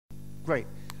Great.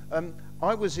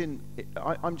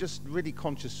 I'm just really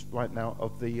conscious right now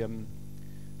of the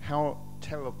how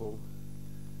terrible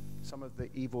some of the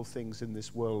evil things in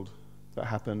this world that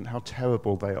happen, how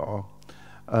terrible they are.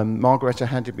 Margareta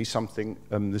handed me something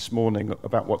this morning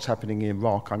about what's happening in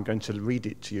Iraq. I'm going to read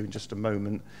it to you in just a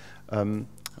moment. I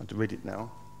have to read it now.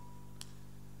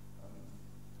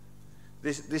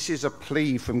 This is a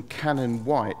plea from Canon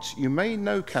White. You may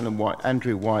know Canon White,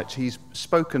 Andrew White. He's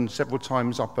spoken several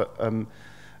times up in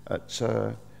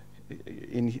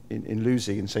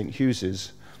Lucy, in St.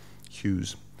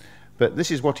 Hughes. But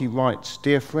this is what he writes.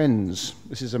 Dear friends,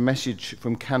 this is a message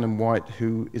from Canon White,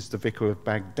 who is the vicar of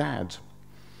Baghdad.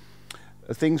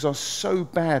 Things are so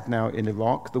bad now in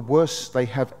Iraq, the worst they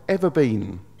have ever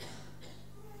been.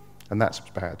 And that's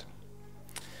bad.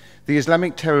 The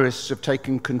Islamic terrorists have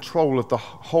taken control of the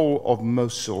whole of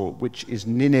Mosul, which is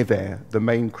Nineveh, the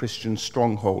main Christian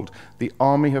stronghold. The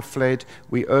army have fled.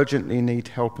 We urgently need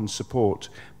help and support.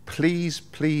 Please,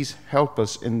 please help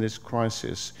us in this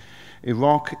crisis.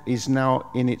 Iraq is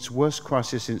now in its worst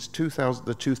crisis since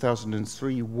the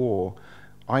 2003 war.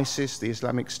 ISIS, the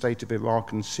Islamic State of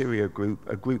Iraq and Syria group,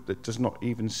 a group that does not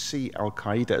even see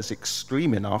Al-Qaeda as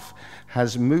extreme enough,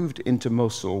 has moved into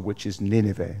Mosul, which is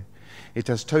Nineveh. It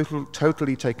has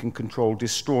totally taken control,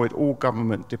 destroyed all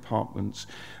government departments,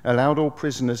 allowed all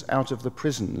prisoners out of the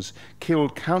prisons,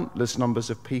 killed countless numbers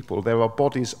of people. There are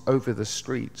bodies over the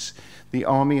streets. The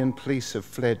army and police have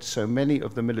fled, so many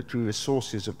of the military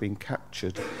resources have been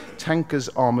captured. Tankers,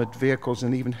 armored vehicles,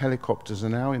 and even helicopters are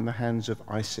now in the hands of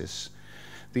ISIS.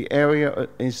 The area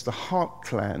is the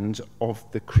heartland of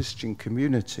the Christian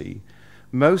community.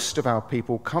 Most of our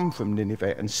people come from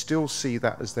Nineveh and still see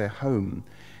that as their home.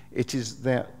 It is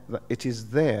there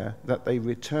that they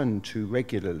return to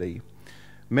regularly.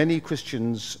 Many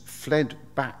Christians fled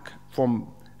back to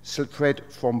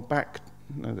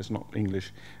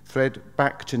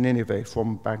Nineveh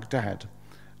from Baghdad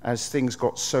as things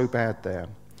got so bad there.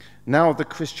 Now the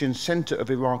Christian center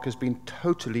of Iraq has been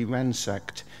totally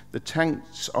ransacked. The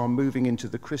tanks are moving into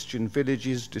the Christian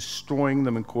villages, destroying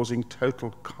them and causing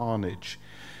total carnage.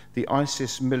 The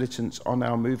ISIS militants are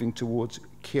now moving towards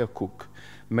Kirkuk,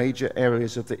 major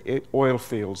areas of the oil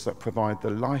fields that provide the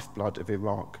lifeblood of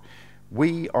Iraq.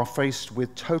 We are faced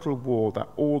with total war that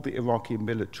all the Iraqi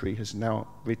military has now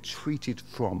retreated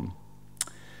from.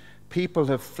 People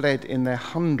have fled in their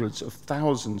hundreds of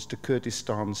thousands to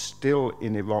Kurdistan, still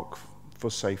in Iraq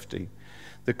for safety.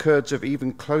 The Kurds have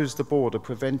even closed the border,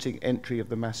 preventing entry of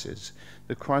the masses.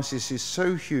 The crisis is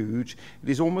so huge, it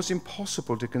is almost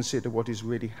impossible to consider what is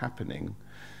really happening.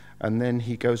 And then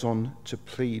he goes on to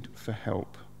plead for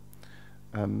help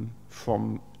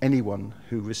from anyone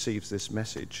who receives this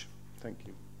message. Thank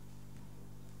you.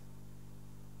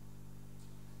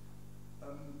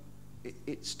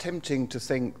 It's tempting to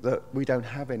think that we don't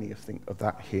have anything of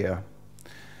that here.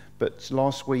 But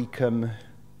last week, I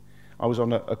was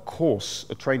on a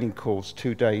training course,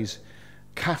 2 days,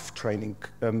 CAF training,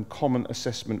 Common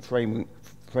Assessment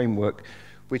Framework,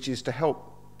 which is to help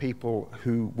people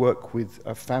who work with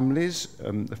families,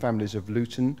 the families of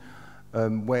Luton,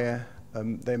 where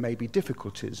there may be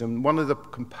difficulties. And one of the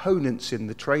components in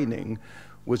the training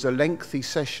was a lengthy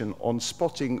session on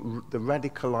spotting the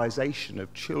radicalization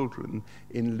of children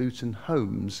in Luton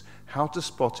homes, how to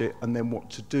spot it and then what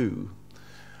to do.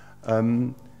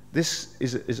 This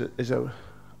is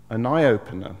an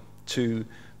eye-opener to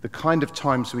the kind of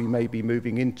times we may be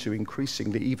moving into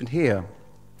increasingly, even here.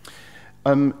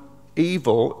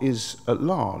 Evil is at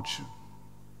large.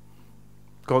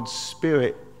 God's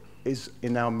Spirit is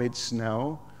in our midst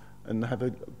now, and I have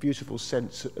a beautiful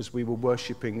sense as we were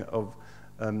worshipping of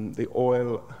the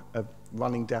oil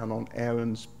running down on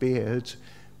Aaron's beard,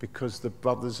 because the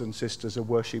brothers and sisters are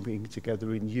worshipping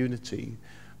together in unity.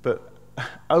 But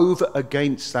over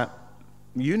against that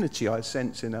unity I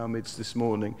sense in our midst this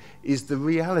morning is the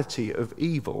reality of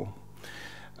evil.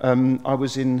 I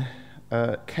was in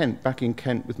Kent, back in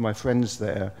Kent with my friends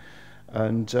there,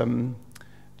 and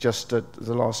just the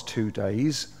last 2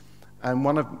 days, and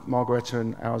one of Margareta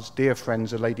and our dear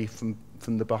friends, a lady from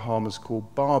the Bahamas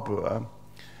called Barbara,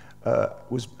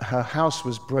 her house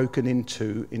was broken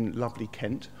into in lovely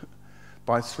Kent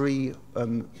by 3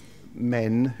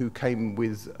 men who came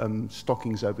with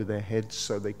stockings over their heads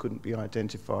so they couldn't be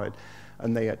identified,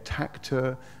 and they attacked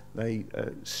her. They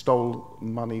stole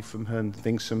money from her and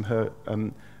things from her,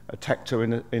 attacked her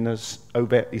in a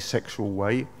overtly sexual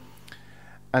way.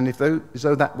 And as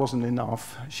though that wasn't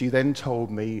enough, she then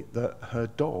told me that her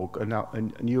dog,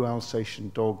 a new Alsatian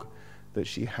dog that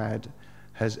she had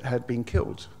been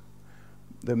killed.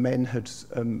 The men had,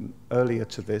 earlier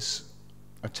to this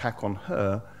attack on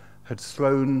her, had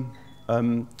thrown,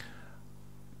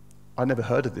 I never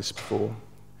heard of this before,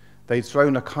 they'd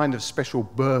thrown a kind of special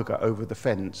burger over the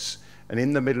fence, and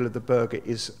in the middle of the burger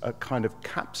is a kind of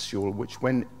capsule which,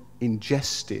 when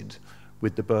ingested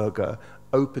with the burger,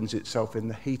 opens itself in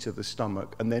the heat of the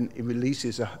stomach, and then it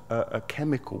releases a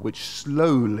chemical which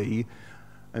slowly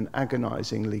and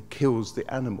agonizingly kills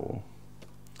the animal.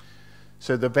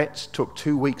 So the vets took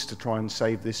 2 weeks to try and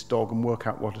save this dog and work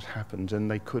out what had happened, and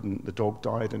they couldn't. The dog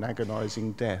died an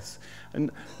agonizing death.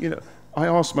 And, you know, I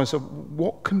asked myself,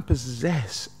 what can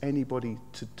possess anybody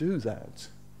to do that?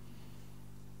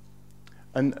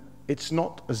 And it's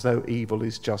not as though evil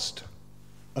is just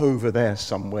over there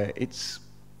somewhere. It's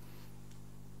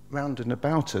round and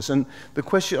about us. And the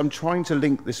question, I'm trying to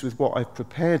link this with what I've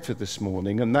prepared for this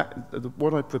morning, and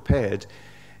what I prepared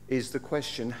is the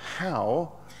question,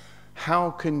 how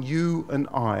can you and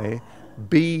I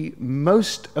be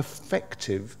most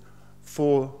effective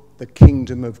for the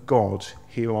kingdom of God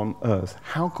here on earth?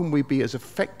 How can we be as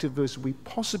effective as we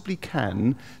possibly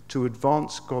can to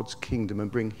advance God's kingdom and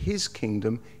bring his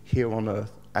kingdom here on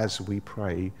earth as we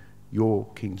pray, your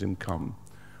kingdom come?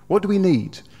 What do we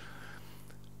need?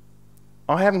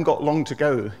 I haven't got long to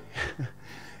go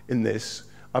in this.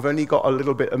 I've only got a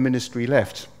little bit of ministry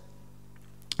left.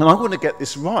 And I want to get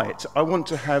this right. I want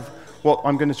to have, what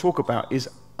I'm going to talk about is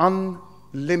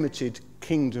unlimited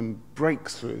kingdom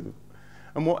breakthrough.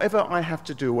 And whatever I have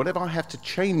to do, whatever I have to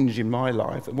change in my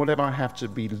life, and whatever I have to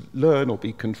learn or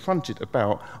be confronted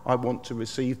about, I want to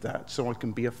receive that so I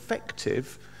can be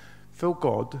effective for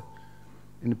God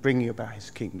in bringing about his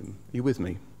kingdom. Are you with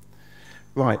me?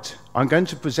 Right, I'm going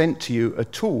to present to you a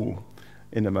tool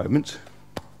in a moment.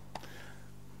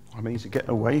 I need to get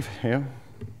away from here.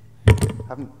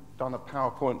 Haven't done a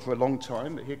PowerPoint for a long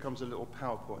time, but here comes a little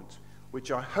PowerPoint,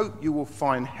 which I hope you will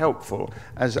find helpful,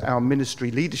 as our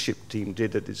ministry leadership team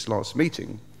did at its last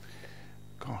meeting.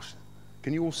 Gosh,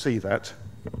 can you all see that?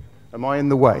 Am I in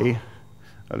the way?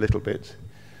 A little bit.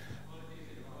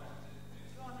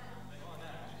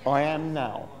 I am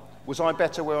now. Was I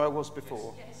better where I was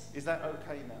before? Is that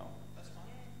okay now?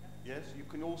 Yes, you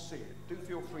can all see it. Do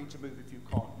feel free to move if you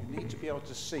can't. You need to be able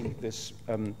to see this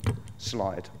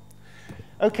slide.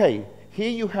 Okay, here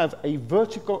you have a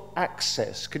vertical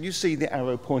axis. Can you see the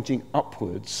arrow pointing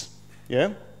upwards?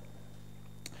 Yeah?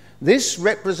 This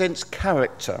represents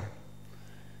character.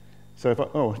 So if I,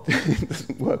 oh, it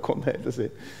doesn't work on there, does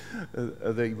it?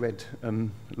 The red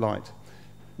light.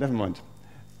 Never mind.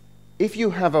 If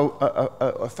you have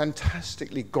a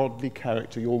fantastically godly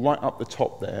character, you're right up the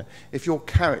top there. If your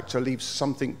character leaves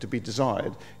something to be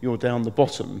desired, you're down the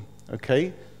bottom,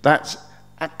 okay? That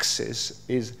axis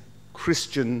is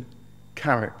Christian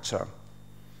character.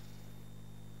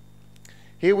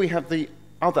 Here we have the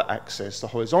other axis, the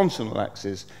horizontal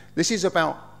axis. This is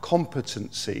about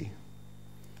competency.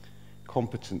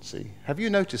 Competency. Have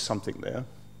you noticed something there?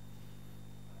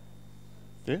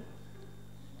 Yeah?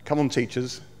 Come on,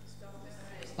 teachers.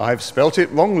 I've spelt it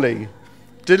wrongly,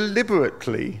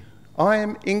 deliberately. I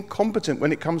am incompetent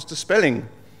when it comes to spelling.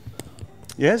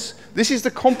 Yes? This is the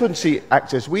competency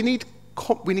axis. We need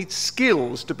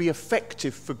skills to be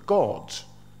effective for God.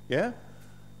 Yeah?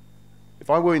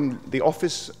 If I were in the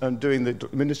office and doing the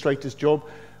administrator's job,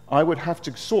 I would have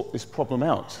to sort this problem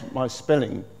out, my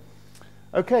spelling.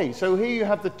 Okay, so here you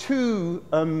have the two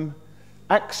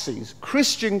axes.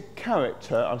 Christian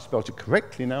character, I've spelled it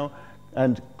correctly now,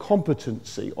 and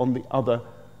competency on the other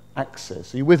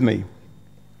axis. Are you with me?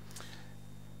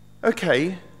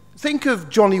 Okay, think of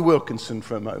Johnny Wilkinson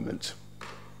for a moment.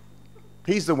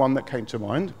 He's the one that came to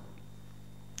mind.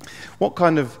 What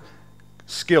kind of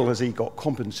skill has he got,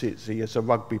 competency as a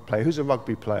rugby player? Who's a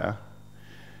rugby player?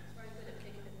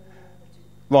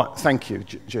 Right, thank you,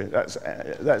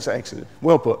 that's excellent.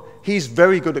 Well put. He's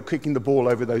very good at kicking the ball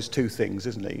over those two things,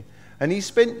 isn't he? And he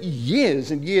spent years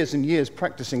and years and years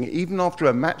practicing it. Even after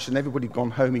a match and everybody had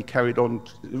gone home, he carried on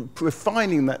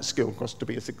refining that skill. Because to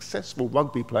be a successful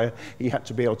rugby player, he had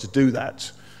to be able to do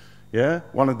that. Yeah?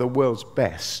 One of the world's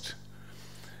best.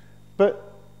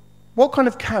 But what kind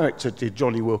of character did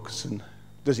Johnny Wilkinson,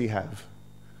 does he have?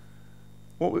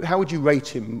 How would you rate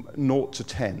him 0 to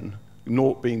 10?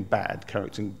 0 being bad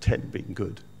character and 10 being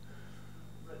good?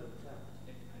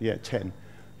 Yeah, 10.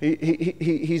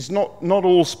 He's not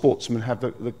all sportsmen have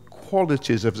the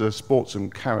qualities of the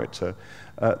sportsman character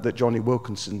that Johnny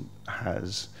Wilkinson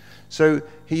has. So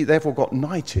he therefore got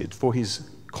knighted for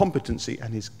his competency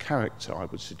and his character, I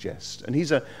would suggest. And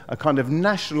he's a kind of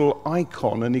national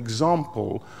icon, an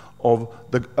example of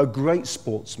a great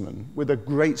sportsman with a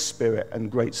great spirit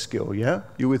and great skill, yeah?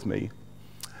 You with me?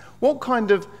 What kind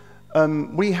of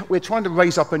we're trying to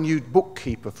raise up a new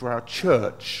bookkeeper for our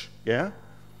church, yeah?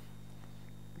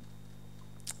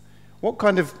 What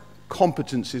kind of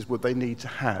competencies would they need to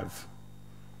have?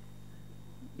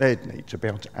 They'd need to be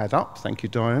able to add up, thank you,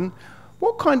 Diane.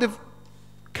 What kind of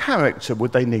character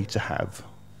would they need to have?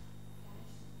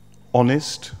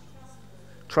 Honest,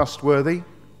 trustworthy,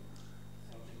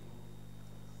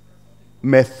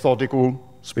 methodical,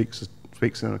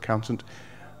 speaks an accountant,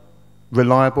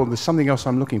 reliable. There's something else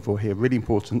I'm looking for here, really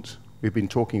important. We've been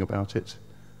talking about it.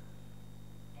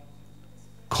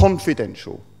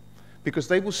 Confidential, because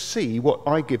they will see what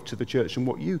I give to the church and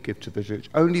what you give to the church.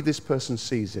 Only this person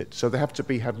sees it. So they have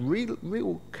to have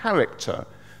real character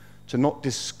to not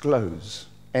disclose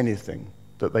anything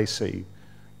that they see.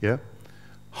 Yeah?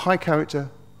 High character,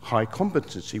 high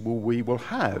competency. Well, we will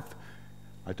have.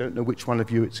 I don't know which one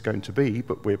of you it's going to be,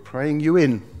 but we're praying you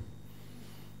in.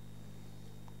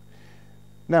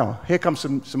 Now, here comes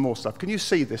some more stuff. Can you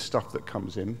see this stuff that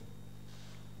comes in?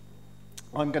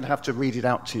 I'm going to have to read it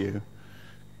out to you.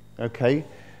 Okay?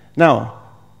 Now,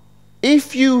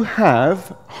 if you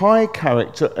have high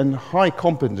character and high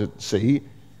competency,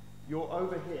 you're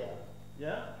over here.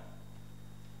 Yeah?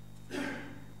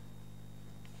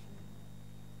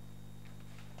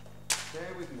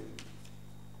 Bear with me.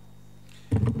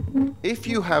 If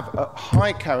you have a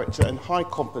high character and high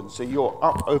competency, you're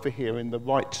up over here in the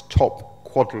right top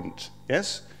quadrant.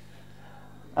 Yes?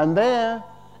 And there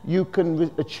you can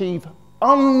achieve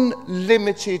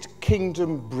unlimited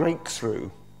kingdom breakthrough.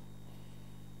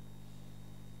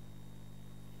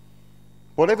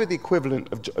 Whatever the equivalent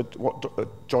of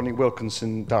what Johnny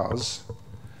Wilkinson does,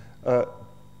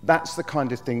 that's the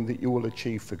kind of thing that you will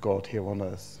achieve for God here on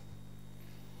earth.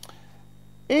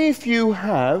 If you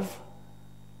have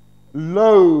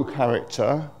low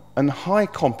character and high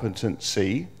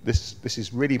competency, this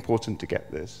is really important to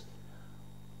get this,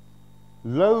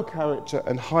 low character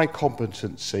and high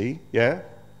competency, yeah,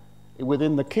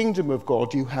 within the kingdom of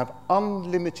God, you have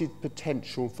unlimited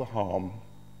potential for harm.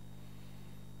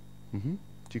 Do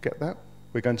you get that?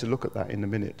 We're going to look at that in a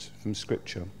minute from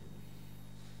Scripture.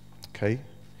 Okay.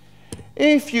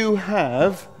 If you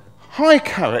have high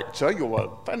character, you're a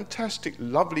fantastic,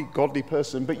 lovely, godly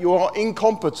person, but you are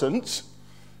incompetent,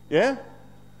 yeah,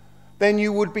 then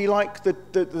you would be like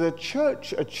a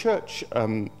church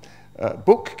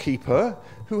bookkeeper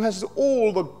who has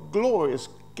all the glorious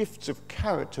gifts of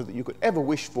character that you could ever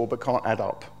wish for but can't add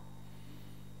up.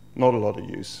 Not a lot of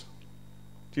use.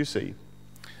 Do you see?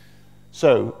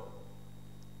 So,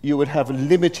 you would have a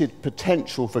limited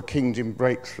potential for kingdom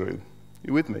breakthrough.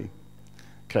 You with me?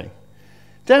 Okay.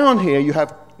 Down here you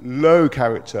have low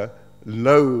character,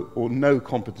 low or no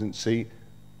competency,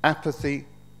 apathy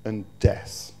and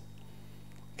death.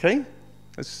 Okay?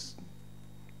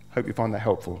 Hope you find that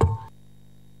helpful.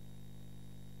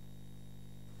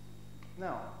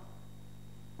 Now,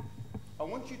 I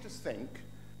want you to think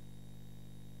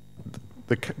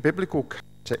the biblical character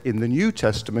in the New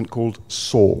Testament called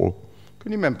Saul.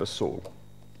 Can you remember Saul?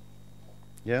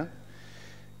 Yeah?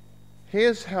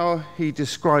 Here's how he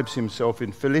describes himself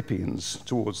in Philippians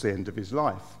towards the end of his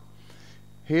life.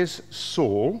 Here's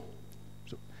Saul,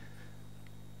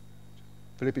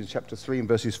 Philippians chapter 3 and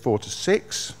verses 4 to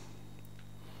 6.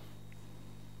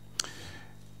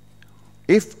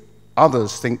 If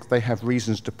others think they have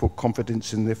reasons to put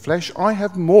confidence in their flesh, I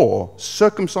have more.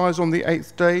 Circumcised on the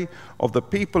 8th day, of the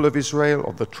people of Israel,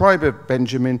 of the tribe of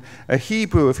Benjamin, a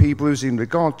Hebrew of Hebrews in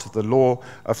regard to the law,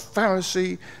 a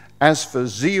Pharisee, as for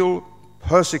zeal,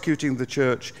 persecuting the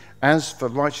church, as for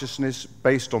righteousness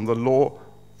based on the law,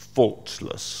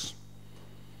 faultless.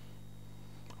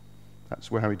 That's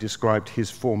how he described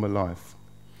his former life.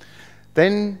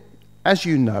 Then, as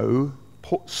you know,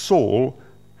 Saul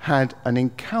had an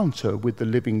encounter with the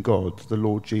living God, the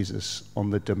Lord Jesus, on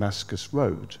the Damascus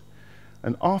road.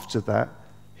 And after that,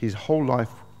 his whole life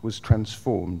was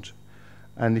transformed.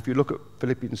 And if you look at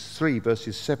Philippians 3,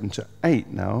 verses 7 to 8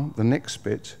 now, the next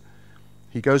bit,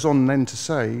 he goes on then to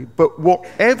say, but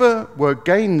whatever were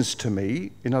gains to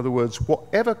me, in other words,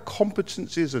 whatever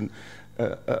competencies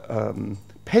and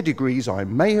pedigrees I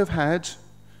may have had,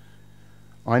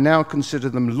 I now consider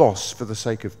them loss for the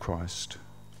sake of Christ.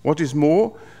 What is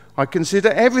more, I consider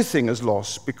everything as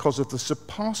loss because of the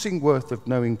surpassing worth of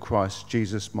knowing Christ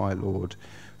Jesus my Lord,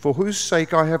 for whose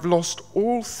sake I have lost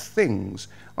all things.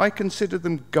 I consider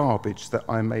them garbage that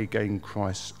I may gain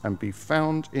Christ and be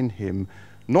found in him,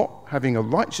 not having a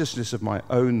righteousness of my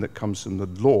own that comes from the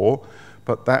law,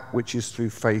 but that which is through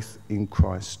faith in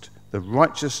Christ, the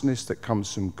righteousness that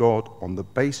comes from God on the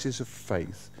basis of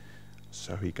faith.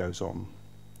 So he goes on.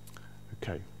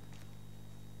 Okay.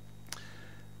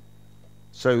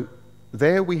 So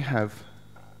there we have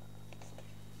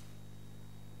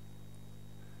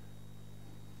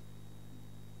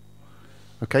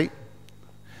okay.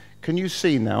 Can you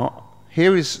see now?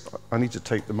 Here is, I need to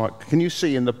take the mic. Can you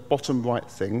see in the bottom right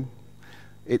thing?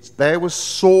 There was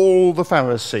Saul the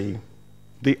Pharisee,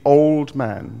 the old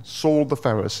man, Saul the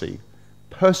Pharisee,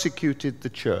 persecuted the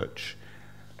church.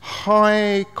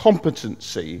 High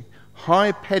competency,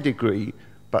 high pedigree,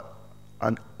 but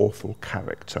an awful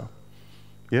character.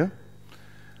 Yeah?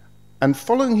 And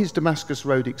following his Damascus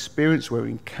Road experience where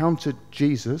he encountered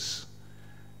Jesus,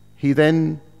 he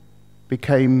then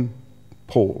became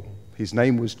Paul. His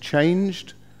name was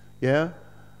changed, yeah,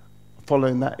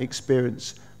 following that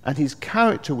experience, and his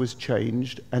character was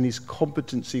changed, and his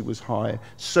competency was high.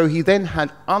 So he then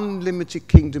had unlimited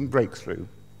kingdom breakthrough.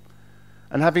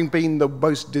 And having been the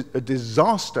most a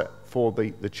disaster for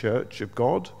the church of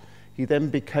God, he then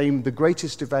became the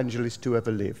greatest evangelist who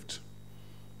ever lived.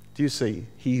 Do you see?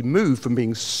 He moved from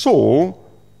being Saul,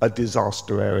 a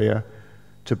disaster area,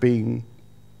 to being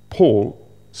Paul,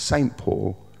 Saint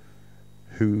Paul,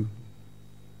 who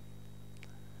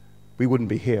we wouldn't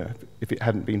be here if it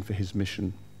hadn't been for his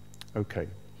mission. Okay.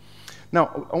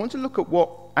 Now, I want to look at what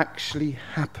actually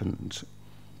happened.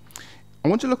 I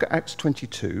want to look at Acts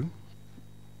 22,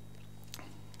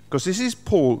 because this is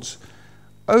Paul's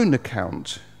own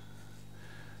account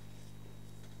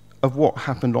of what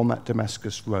happened on that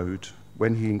Damascus road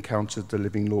when he encountered the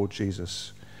living Lord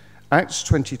Jesus. Acts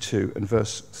 22 and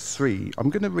verse 3, I'm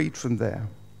going to read from there.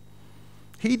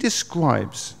 He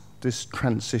describes this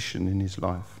transition in his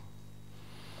life.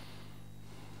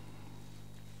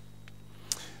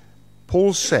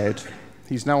 Paul said,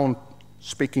 he's now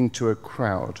speaking to a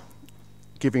crowd,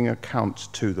 giving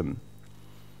account to them.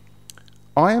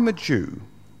 I am a Jew,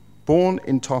 born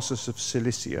in Tarsus of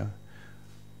Cilicia,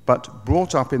 but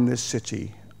brought up in this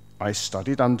city. I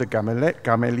studied under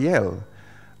Gamaliel,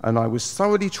 and I was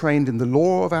thoroughly trained in the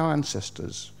law of our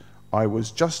ancestors. I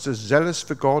was just as zealous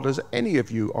for God as any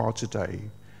of you are today.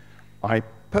 I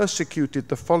persecuted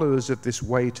the followers of this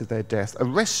way to their death,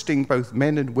 arresting both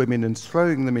men and women and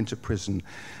throwing them into prison,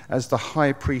 as the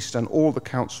high priest and all the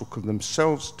council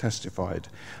themselves testified.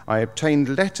 I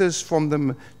obtained letters from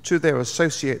them to their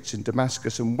associates in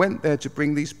Damascus and went there to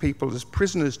bring these people as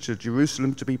prisoners to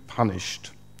Jerusalem to be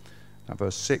punished. Now,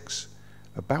 verse 6,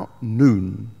 about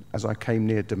noon, as I came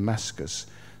near Damascus,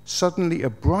 suddenly a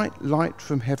bright light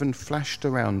from heaven flashed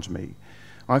around me.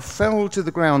 I fell to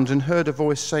the ground and heard a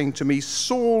voice saying to me,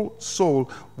 Saul, Saul,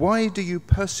 why do you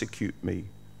persecute me?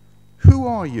 Who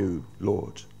are you,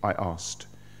 Lord? I asked.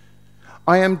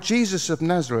 I am Jesus of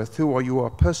Nazareth, who you are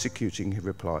persecuting, he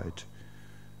replied.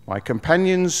 My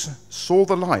companions saw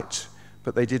the light,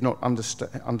 but they did not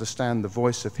understand the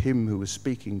voice of him who was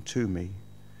speaking to me.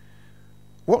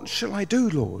 What shall I do,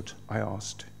 Lord? I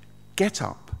asked. Get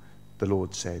up, the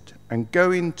Lord said, and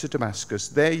go into Damascus.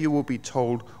 There you will be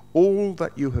told all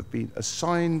that you have been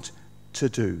assigned to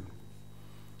do.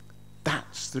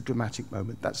 That's the dramatic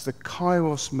moment. That's the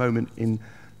kairos moment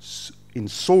in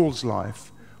Saul's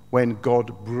life, when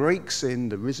God breaks in,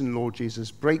 the risen Lord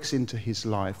Jesus breaks into his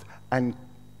life and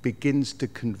begins to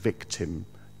convict him.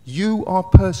 You are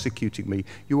persecuting me.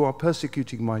 You are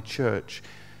persecuting my church.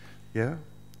 Yeah?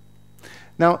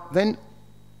 Now, then,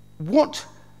 what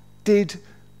did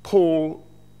Paul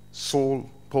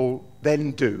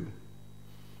then do?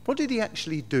 What did he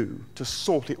actually do to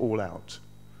sort it all out?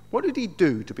 What did he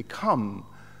do to become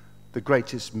the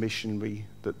greatest missionary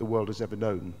that the world has ever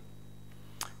known?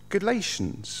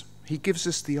 Galatians, he gives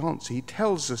us the answer. He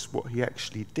tells us what he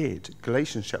actually did.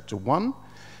 Galatians chapter 1,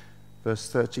 verse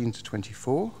 13 to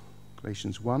 24.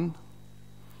 Galatians 1,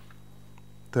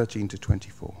 13 to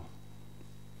 24.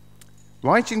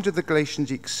 Writing to the Galatians,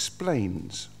 he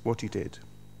explains what he did.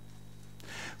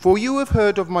 For you have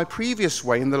heard of my previous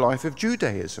way in the life of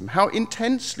Judaism, how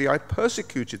intensely I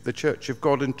persecuted the church of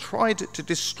God and tried to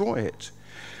destroy it.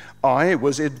 I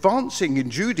was advancing in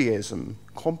Judaism,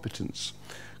 competence,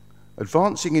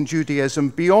 advancing in Judaism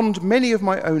beyond many of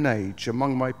my own age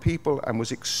among my people, and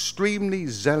was extremely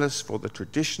zealous for the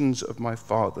traditions of my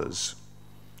fathers.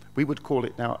 We would call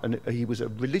it now, he was a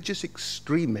religious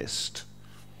extremist.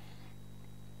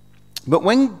 But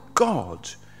when God,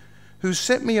 who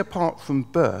set me apart from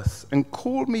birth and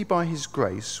called me by his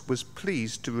grace, was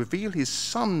pleased to reveal his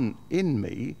Son in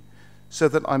me so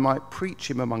that I might preach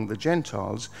him among the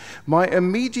Gentiles, my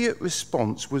immediate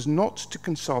response was not to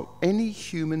consult any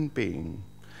human being.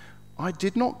 I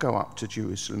did not go up to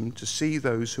Jerusalem to see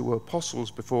those who were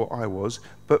apostles before I was,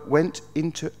 but went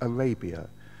into Arabia.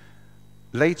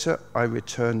 Later I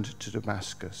returned to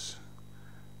Damascus.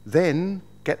 Then,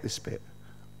 get this bit,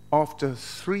 after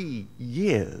 3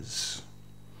 years,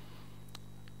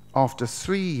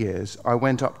 I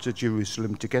went up to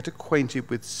Jerusalem to get acquainted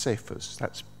with Cephas,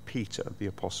 that's Peter, the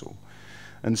apostle,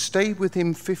 and stayed with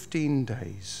him 15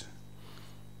 days.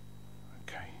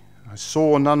 Okay. I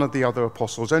saw none of the other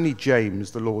apostles, only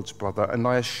James, the Lord's brother, and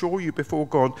I assure you before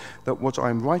God that what I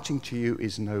am writing to you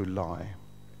is no lie.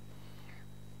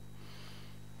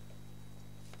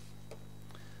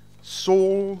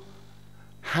 Saul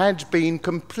had been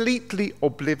completely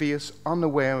oblivious,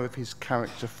 unaware of his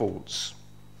character faults.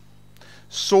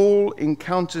 Saul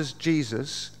encounters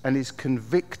Jesus and is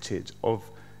convicted of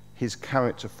his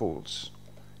character faults.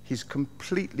 He's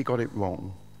completely got it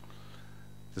wrong.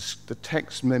 The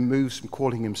text then moves from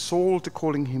calling him Saul to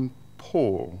calling him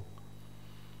Paul.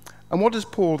 And what does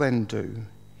Paul then do?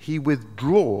 He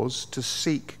withdraws to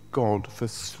seek God for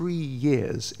 3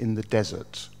 years in the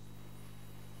desert,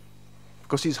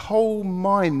 because his whole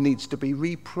mind needs to be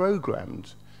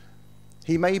reprogrammed.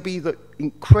 He may be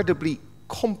incredibly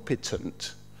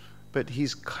competent, but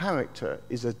his character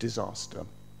is a disaster.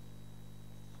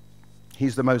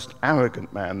 He's the most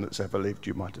arrogant man that's ever lived.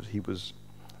 He was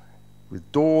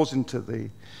withdraws into the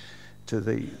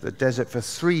desert for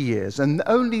 3 years, and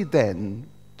only then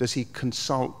does he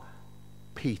consult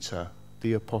Peter,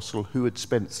 the apostle, who had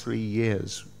spent 3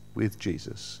 years with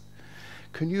Jesus.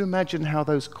 Can you imagine how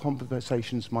those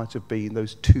conversations might have been,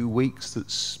 those 2 weeks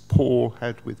that Paul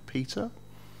had with Peter?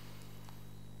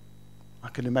 I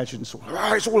can imagine Saul,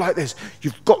 it's all like this.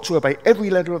 You've got to obey every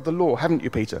letter of the law, haven't you,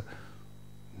 Peter?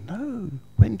 No,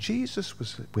 when Jesus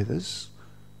was with us,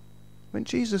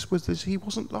 he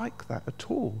wasn't like that at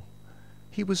all.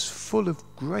 He was full of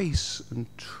grace and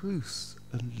truth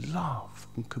and love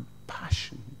and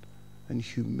compassion and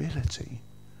humility.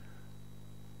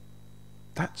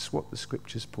 That's what the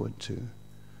scriptures point to,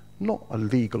 not a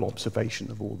legal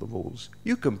observation of all the rules.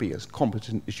 You can be as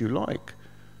competent as you like,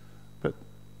 but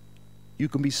you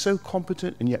can be so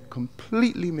competent and yet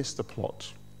completely miss the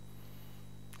plot.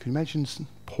 Can you imagine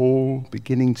Paul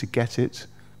beginning to get it?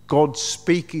 God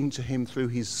speaking to him through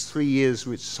his 3 years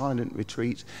with silent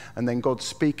retreat, and then God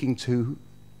speaking to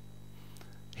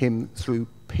him through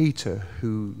Peter,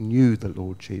 who knew the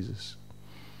Lord Jesus.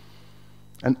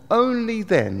 And only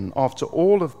then, after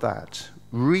all of that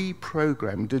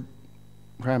reprogramming,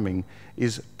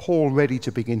 is Paul ready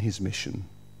to begin his mission.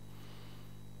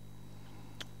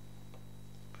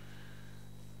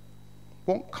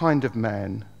 What kind of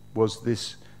man was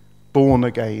this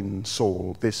born-again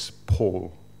Saul, this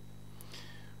Paul?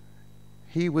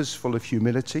 He was full of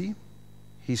humility.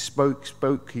 He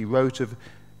he wrote of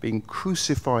being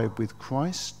crucified with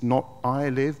Christ. Not I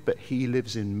live, but he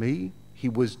lives in me.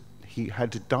 He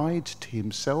had died to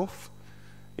himself.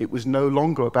 It was no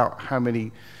longer about how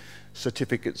many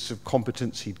certificates of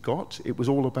competence he'd got. It was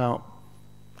all about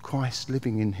Christ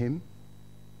living in him.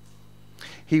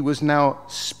 He was now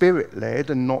spirit-led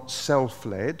and not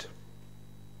self-led.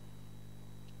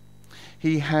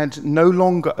 He had no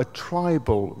longer a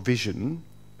tribal vision,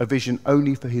 a vision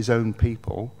only for his own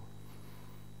people,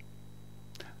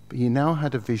 but he now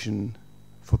had a vision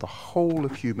for the whole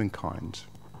of humankind,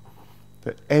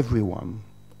 that everyone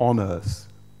on earth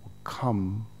will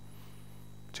come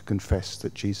to confess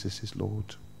that Jesus is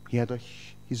Lord. He had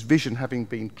his vision, having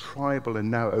been tribal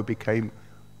and now it became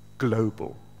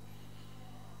global.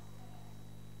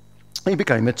 He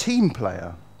became a team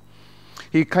player.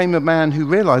 He became a man who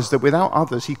realized that without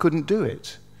others he couldn't do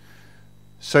it.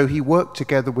 So he worked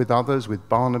together with others, with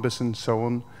Barnabas and so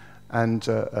on, and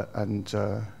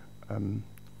good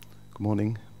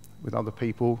morning, with other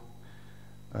people,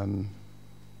 and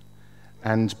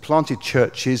planted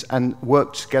churches and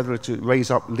worked together to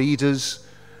raise up leaders.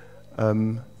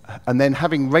 And then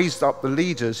having raised up the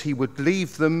leaders, he would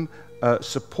leave them,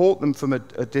 support them from a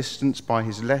distance by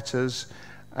his letters,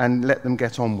 and let them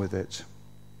get on with it.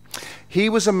 He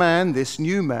was a man, this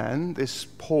new man, this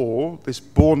Paul, this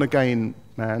born-again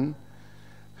man,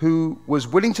 who was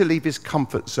willing to leave his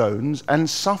comfort zones and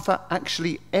suffer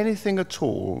actually anything at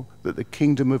all that the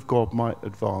kingdom of God might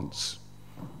advance.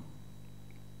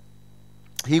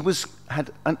 He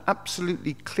had an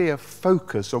absolutely clear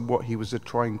focus on what he was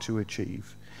trying to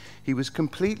achieve. He was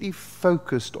completely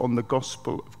focused on the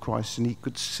gospel of Christ, and he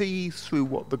could see through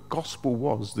what the gospel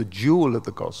was, the jewel of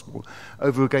the gospel,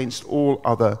 over against all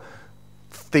other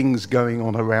things going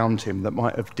on around him that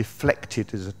might have deflected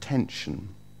his attention.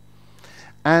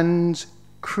 And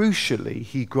crucially,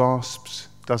 he grasps,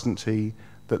 doesn't he,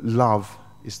 that love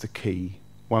is the key.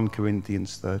 1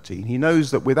 Corinthians 13. He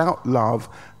knows that without love,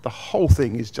 the whole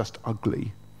thing is just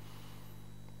ugly.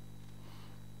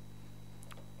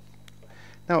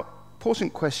 Now,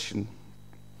 important question.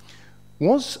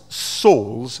 Was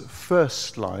Saul's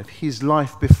first life, his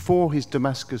life before his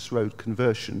Damascus Road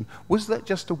conversion, was that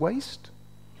just a waste?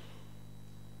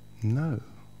 No.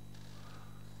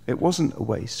 It wasn't a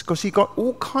waste, because he got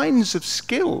all kinds of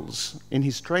skills in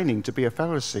his training to be a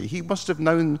Pharisee. He must have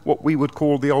known what we would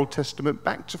call the Old Testament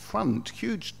back to front,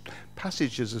 huge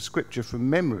passages of scripture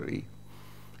from memory.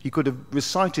 He could have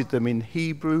recited them in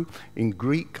Hebrew, in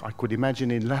Greek, I could imagine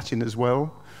in Latin as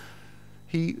well.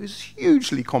 He was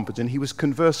hugely competent. He was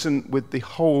conversant with the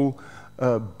whole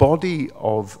body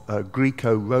of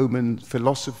Greco-Roman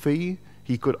philosophy.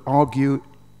 He could argue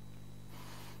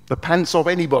the pants of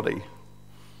anybody.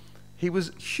 He was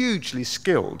a hugely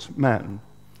skilled man.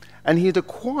 And he had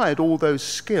acquired all those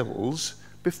skills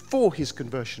before his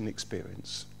conversion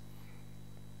experience.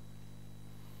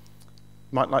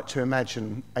 You might like to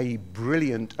imagine a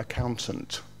brilliant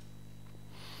accountant,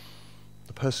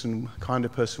 the kind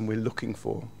of person we're looking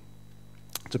for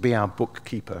to be our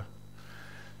bookkeeper,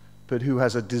 but who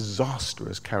has a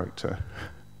disastrous character.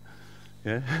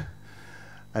 Yeah?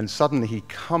 And suddenly he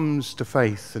comes to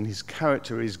faith and his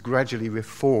character is gradually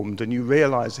reformed, and you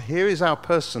realize here is our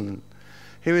person,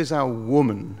 here is our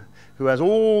woman who has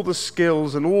all the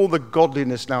skills and all the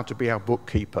godliness now to be our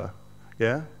bookkeeper.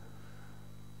 Yeah?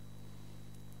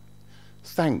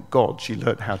 Thank God she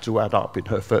learned how to add up in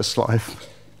her first life.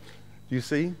 You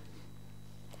see?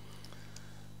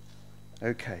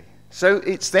 Okay. So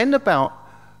it's then about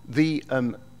the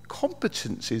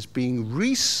competencies being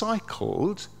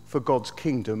recycled for God's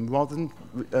kingdom rather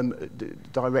than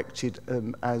directed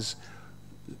as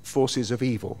forces of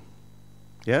evil.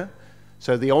 Yeah?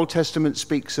 So the Old Testament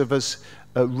speaks of us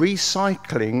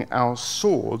recycling our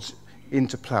swords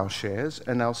into plowshares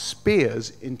and our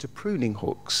spears into pruning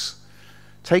hooks,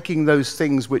 taking those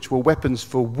things which were weapons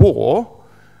for war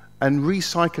and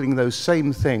recycling those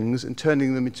same things and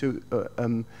turning them into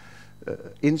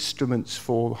instruments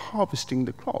for harvesting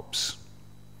the crops.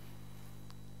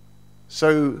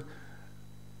 So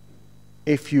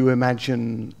if you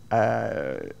imagine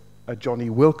a Johnny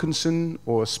Wilkinson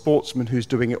or a sportsman who's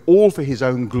doing it all for his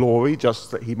own glory, just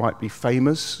that he might be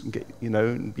famous and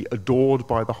and be adored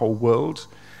by the whole world,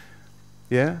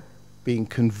 yeah, being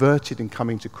converted and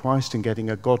coming to Christ and getting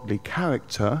a godly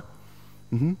character,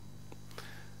 then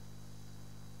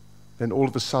all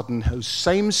of a sudden those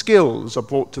same skills are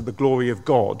brought to the glory of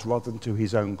God rather than to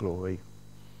his own glory.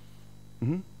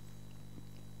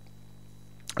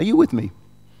 Are you with me?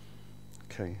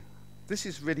 Okay. This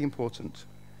is really important.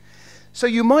 So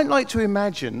you might like to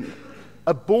imagine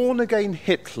a born-again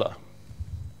Hitler.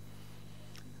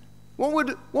 What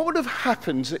would have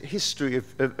happened to the history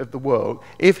of the world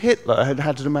if Hitler had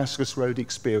had a Damascus Road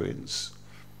experience?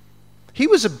 He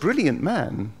was a brilliant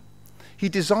man. He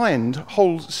designed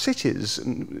whole cities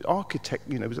and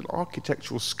was an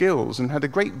architectural skills and had a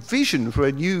great vision for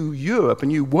a new Europe, a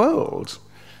new world.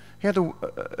 He had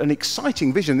an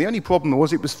exciting vision. The only problem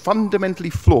was it was fundamentally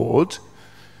flawed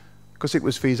because it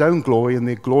was for his own glory and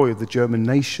the glory of the German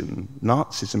nation,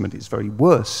 Nazism at its very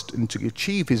worst. And to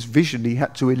achieve his vision, he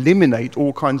had to eliminate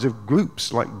all kinds of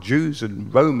groups like Jews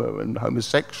and Roma and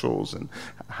homosexuals and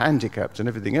handicapped and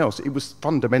everything else. It was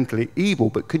fundamentally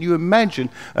evil. But can you imagine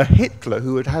a Hitler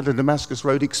who had had a Damascus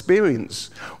Road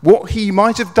experience? What he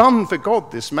might have done for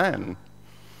God, this man.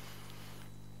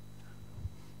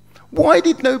 Why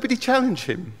did nobody challenge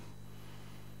him?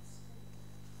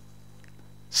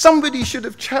 Somebody should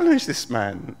have challenged this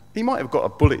man. He might have got a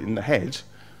bullet in the head.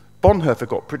 Bonhoeffer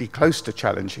got pretty close to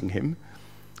challenging him.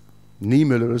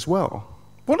 Niemöller as well.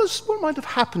 What might have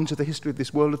happened to the history of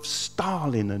this world if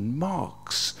Stalin and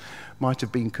Marx might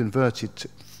have been converted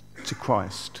to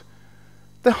Christ?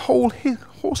 The whole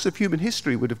course of human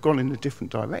history would have gone in a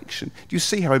different direction. Do you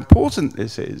see how important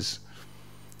this is?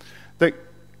 That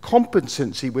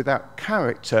competency without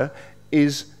character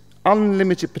is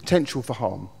unlimited potential for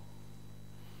harm.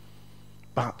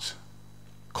 But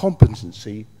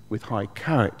competency with high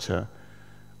character,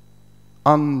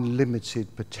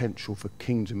 unlimited potential for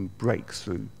kingdom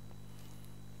breakthrough.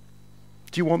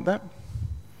 Do you want that?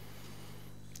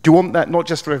 Do you want that not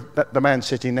just for the man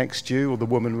sitting next to you or the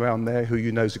woman around there who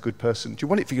you know is a good person? Do you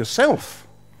want it for yourself?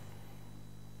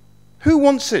 Who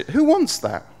wants it? Who wants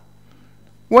that?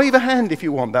 Wave a hand if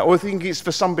you want that, or think it's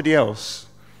for somebody else.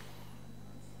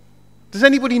 Does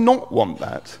anybody not want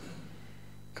that?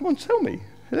 Come on, tell me.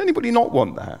 Does anybody not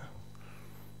want that?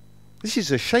 This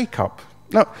is a shake-up.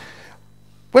 Now,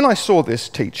 when I saw this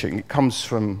teaching, it comes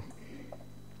from,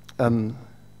 doesn't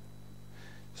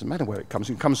matter where it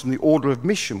comes from the Order of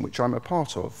Mission, which I'm a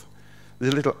part of.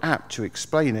 There's a little app to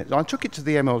explain it. I took it to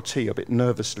the MLT a bit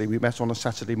nervously. We met on a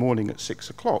Saturday morning at 6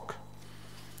 o'clock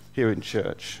here in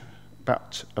church,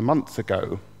 about a month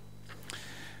ago.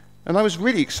 And I was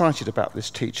really excited about this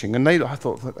teaching, and I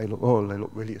thought that they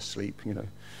look really asleep, you know.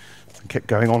 And kept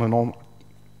going on and on.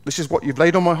 This is what you've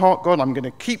laid on my heart, God, I'm going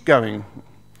to keep going.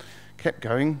 Kept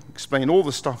going, explain all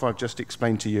the stuff I've just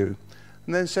explained to you.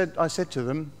 And then I said to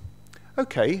them,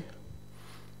 okay,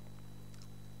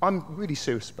 I'm really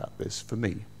serious about this for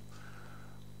me.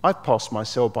 I've passed my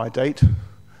sell-by date.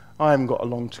 I haven't got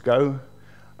long to go.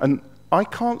 And I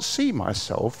can't see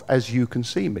myself as you can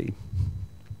see me.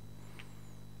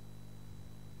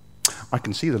 I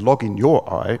can see the log in your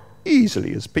eye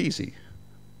easily as peasy.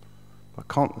 I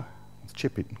can't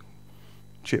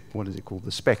what is it called?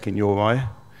 The speck in your eye.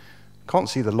 Can't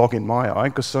see the log in my eye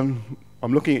because I'm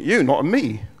looking at you, not at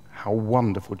me. How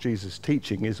wonderful Jesus'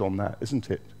 teaching is on that, isn't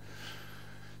it?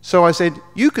 So I said,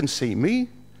 you can see me.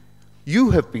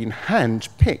 You have been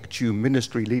hand-picked, you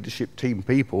ministry leadership team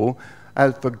people,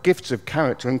 for gifts of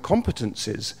character and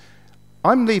competencies.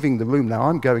 I'm leaving the room now.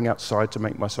 I'm going outside to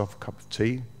make myself a cup of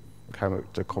tea.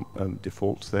 Character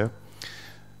defaults there.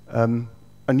 And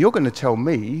you're going to tell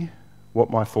me what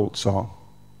my faults are.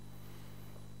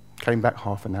 Came back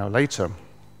half an hour later.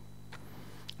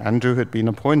 Andrew had been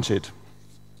appointed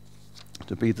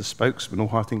to be the spokesman,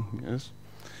 or I think, yes.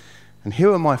 And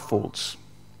here are my faults.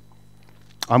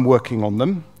 I'm working on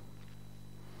them.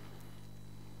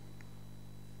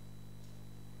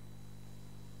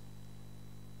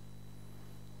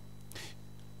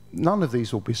 None of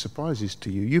these will be surprises to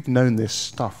you. You've known this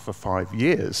stuff for 5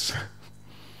 years.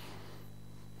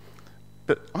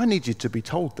 But I need you to be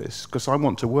told this, because I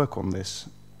want to work on this.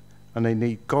 And I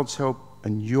need God's help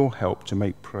and your help to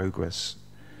make progress.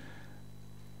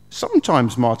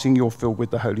 Sometimes, Martin, you're filled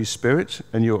with the Holy Spirit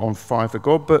and you're on fire for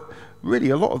God, but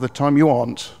really a lot of the time you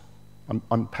aren't.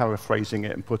 I'm paraphrasing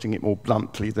it and putting it more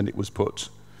bluntly than it was put.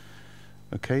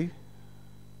 Okay?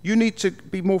 You need to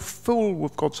be more full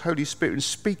with God's Holy Spirit and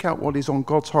speak out what is on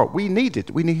God's heart. We need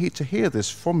it. We need to hear this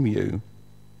from you.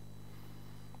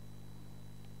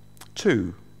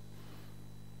 2,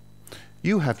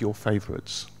 you have your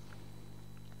favorites.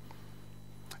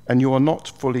 And you are not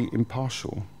fully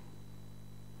impartial.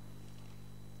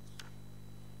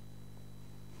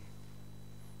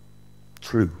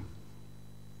 True.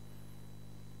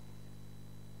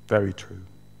 Very true.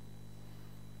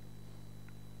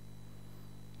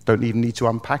 Don't even need to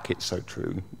unpack it, so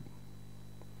true.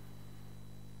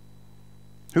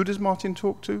 Who does Martin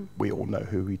talk to? We all know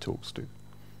who he talks to.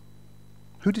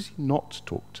 Who does he not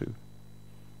talk to?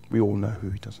 We all know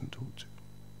who he doesn't talk to.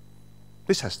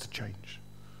 This has to change.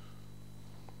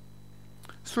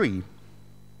 3,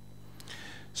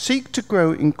 seek to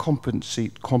grow in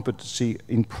competency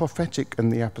in prophetic and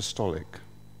the apostolic.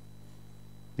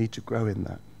 Need to grow in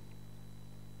that.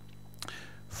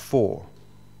 4,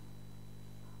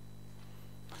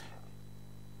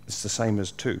 it's the same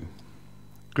as 2.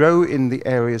 Grow in the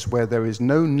areas where there is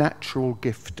no natural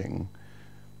gifting,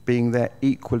 being there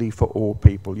equally for all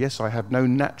people. Yes, I have no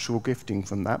natural gifting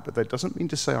from that, but that doesn't mean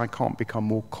to say I can't become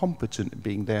more competent in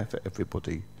being there for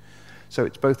everybody. So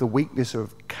it's both a weakness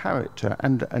of character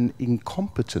and an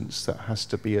incompetence that has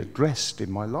to be addressed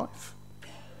in my life.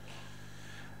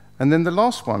 And then the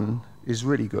last one is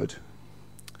really good.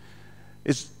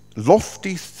 It's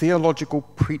lofty theological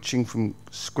preaching from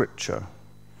Scripture,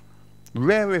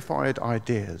 rarefied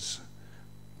ideas,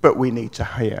 but we need to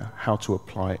hear how to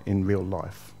apply it in real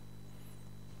life.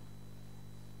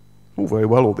 All very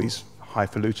well, all these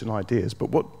highfalutin ideas,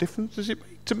 but what difference does it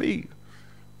make to me?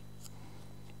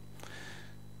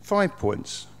 5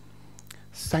 points.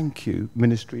 Thank you,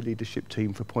 ministry leadership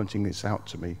team, for pointing this out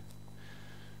to me.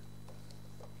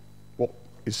 What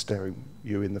is staring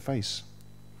you in the face?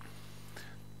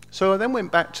 So I then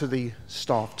went back to the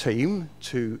staff team,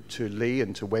 to Lee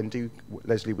and to Wendy.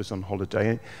 Leslie was on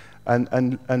holiday.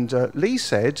 And Lee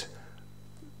said,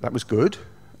 that was good,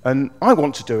 and I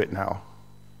want to do it now.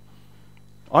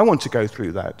 I want to go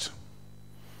through that.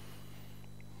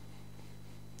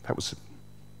 That was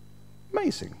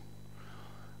amazing.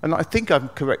 And I think I'm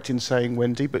correct in saying,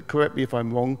 Wendy, but correct me if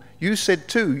I'm wrong, you said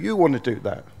too, you want to do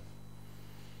that.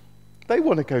 They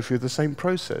want to go through the same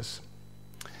process.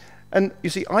 And you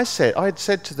see, I had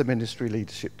said to the ministry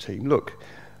leadership team, look,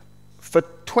 for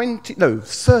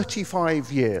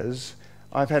 35 years,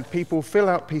 I've had people fill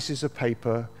out pieces of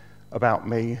paper about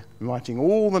me, writing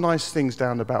all the nice things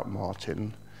down about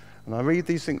Martin. And I read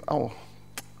these things, oh,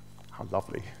 how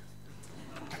lovely.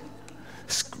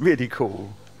 It's really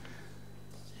cool.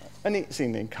 And it's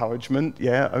an encouragement,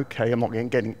 yeah, okay, I'm not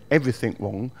getting everything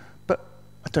wrong, but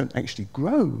I don't actually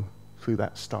grow through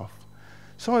that stuff.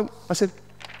 So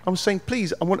I was saying,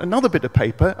 please, I want another bit of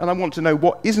paper, and I want to know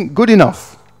what isn't good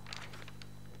enough.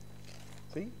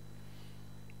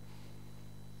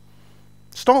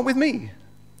 Start with me.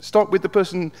 Start with the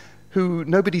person who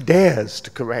nobody dares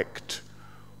to correct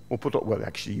or put up. Well,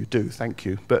 actually, you do, thank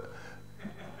you. But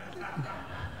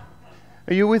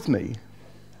are you with me?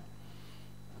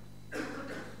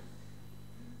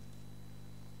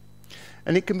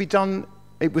 And it can be done,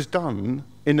 it was done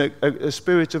in a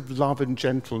spirit of love and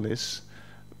gentleness,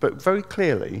 but very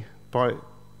clearly by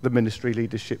the ministry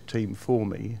leadership team for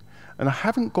me. And I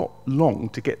haven't got long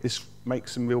to make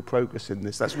some real progress in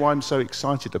this. That's why I'm so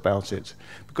excited about it.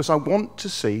 Because I want to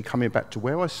see, coming back to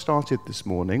where I started this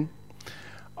morning,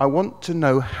 I want to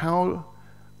know how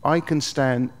I can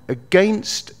stand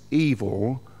against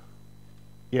evil,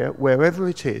 wherever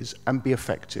it is, and be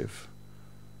effective.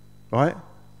 Right?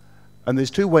 And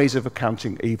there's two ways of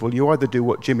accounting evil. You either do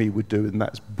what Jimmy would do, and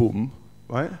that's boom,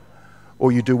 right?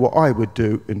 Or you do what I would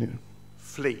do, and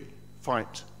flee,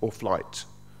 fight, or flight.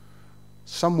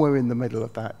 Somewhere in the middle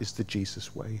of that is the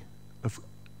Jesus way of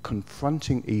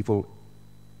confronting evil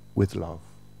with love.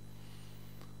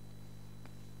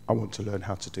 I want to learn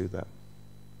how to do that.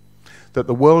 That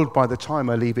the world, by the time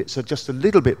I leave it, is just a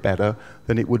little bit better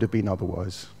than it would have been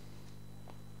otherwise.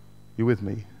 You with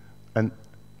me? And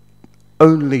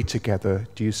only together,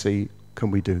 do you see, can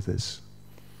we do this?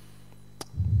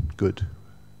 Good.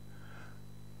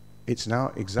 It's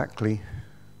now exactly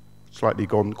slightly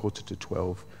gone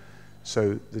 11:45.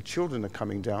 So the children are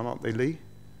coming down, aren't they, Lee?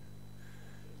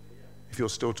 If you're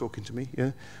still talking to me, yeah?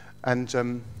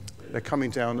 And they're coming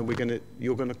down, and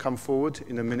you're going to come forward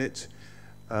in a minute.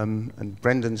 And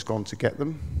Brendan's gone to get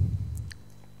them.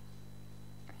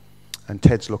 And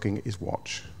Ted's looking at his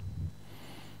watch.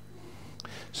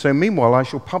 So meanwhile, I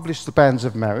shall publish the banns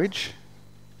of marriage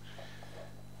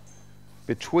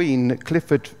between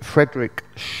Clifford Frederick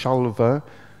Shulver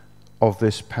of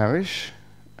this parish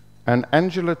and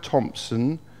Angela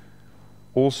Thompson,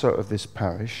 also of this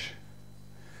parish,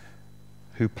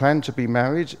 who plan to be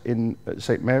married in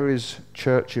St. Mary's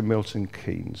Church in Milton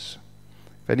Keynes.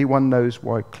 If anyone knows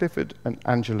why Clifford and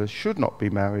Angela should not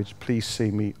be married, please see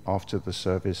me after the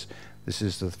service. This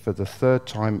is for the third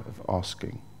time of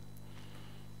asking.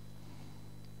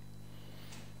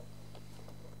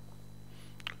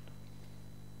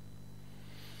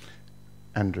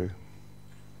 Andrew.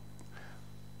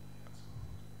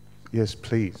 Yes,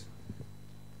 please.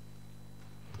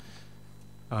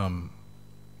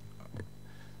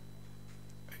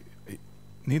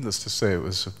 Needless to say, it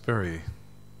was a very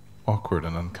awkward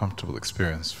and uncomfortable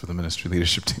experience for the ministry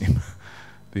leadership team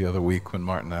the other week when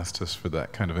Martin asked us for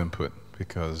that kind of input,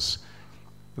 because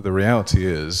the reality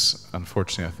is,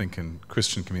 unfortunately, I think in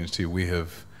Christian community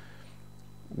we've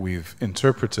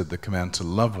interpreted the command to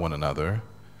love one another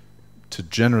to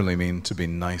generally mean to be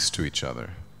nice to each other.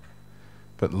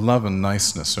 But love and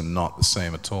niceness are not the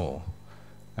same at all.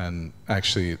 And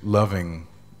actually loving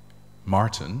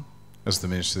Martin as the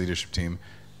ministry leadership team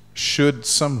should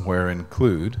somewhere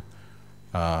include,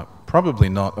 probably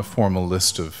not a formal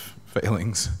list of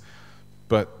failings,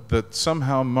 but that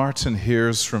somehow Martin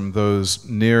hears from those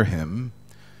near him,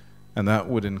 and that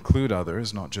would include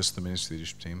others, not just the ministry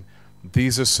leadership team.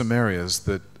 These are some areas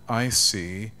that I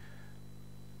see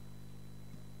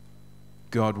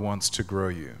God wants to grow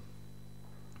you.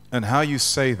 And how you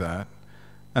say that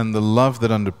and the love that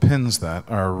underpins that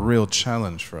are a real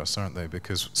challenge for us, aren't they?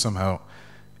 Because somehow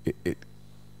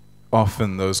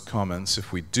often those comments,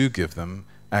 if we do give them,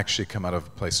 actually come out of a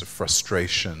place of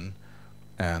frustration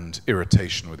and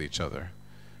irritation with each other.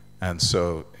 And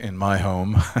so in my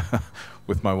home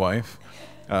with my wife,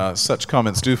 such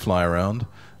comments do fly around,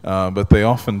 but they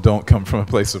often don't come from a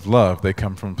place of love. They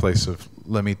come from a place of,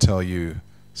 let me tell you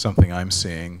something I'm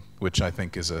seeing, which I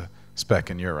think is a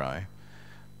speck in your eye.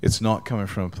 It's not coming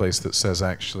from a place that says,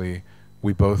 actually,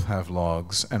 we both have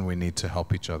logs and we need to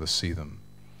help each other see them.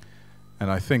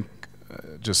 And I think,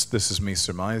 just this is me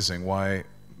surmising, why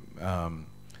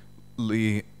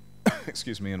Lee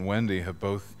and Wendy have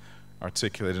both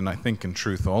articulated, and I think in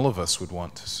truth all of us would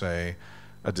want to say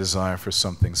a desire for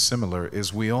something similar,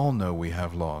 is we all know we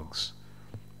have logs.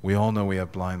 We all know we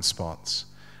have blind spots.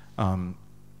 And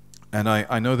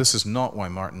I know this is not why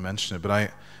Martin mentioned it, but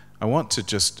I want to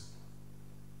just,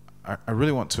 I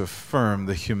really want to affirm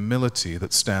the humility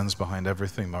that stands behind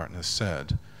everything Martin has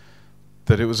said.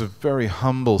 That it was a very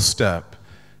humble step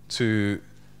to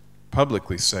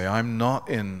publicly say, I'm not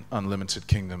in unlimited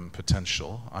kingdom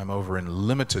potential, I'm over in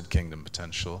limited kingdom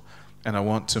potential, and I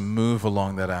want to move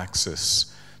along that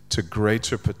axis to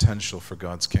greater potential for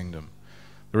God's kingdom.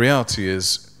 The reality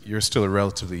is, you're still a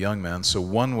relatively young man, so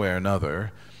one way or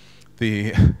another,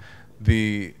 the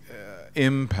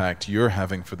impact you're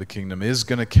having for the kingdom is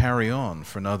going to carry on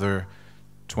for another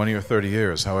 20 or 30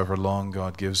 years, however long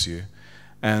God gives you.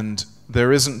 And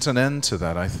there isn't an end to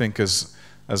that. I think as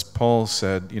Paul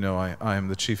said, I am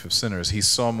the chief of sinners. He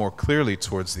saw more clearly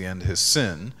towards the end his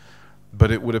sin, but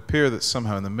it would appear that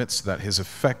somehow in the midst of that, his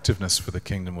effectiveness for the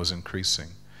kingdom was increasing.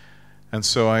 And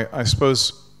so I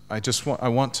suppose I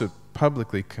want to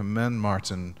publicly commend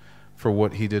Martin for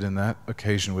what he did in that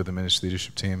occasion with the ministry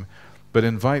leadership team, but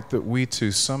invite that we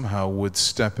too somehow would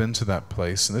step into that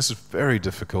place. And this is very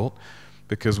difficult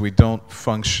because we don't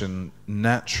function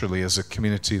naturally as a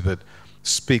community that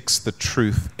speaks the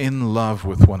truth in love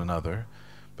with one another.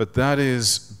 But that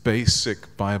is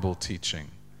basic Bible teaching,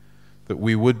 that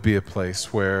we would be a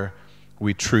place where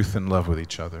we truth and love with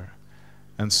each other.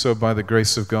 And so by the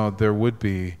grace of God, there would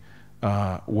be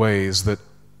ways that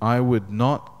I would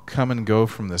not come and go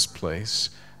from this place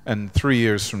and 3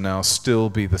 years from now still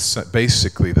be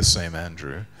basically the same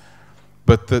Andrew,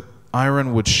 but that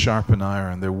iron would sharpen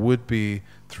iron. There would be,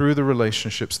 through the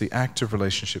relationships, the active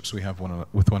relationships we have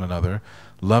with one another,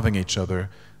 loving each other,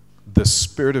 the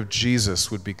Spirit of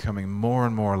Jesus would be coming more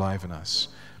and more alive in us.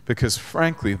 Because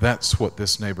frankly, that's what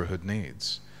this neighborhood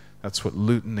needs. That's what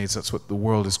Luton needs. That's what the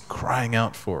world is crying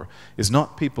out for, is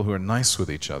not people who are nice with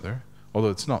each other, although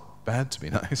it's not bad to be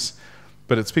nice,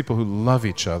 but it's people who love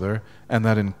each other, and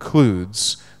that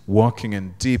includes walking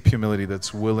in deep humility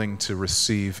that's willing to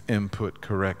receive input,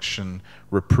 correction,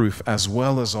 reproof, as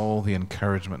well as all the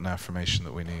encouragement and affirmation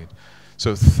that we need.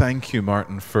 So thank you,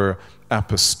 Martin, for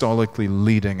apostolically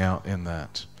leading out in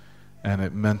that. And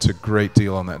it meant a great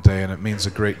deal on that day, and it means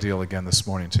a great deal again this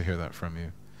morning to hear that from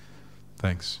you.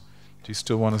 Thanks. Do you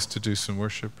still want us to do some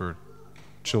worship, or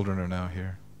children are now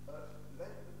here?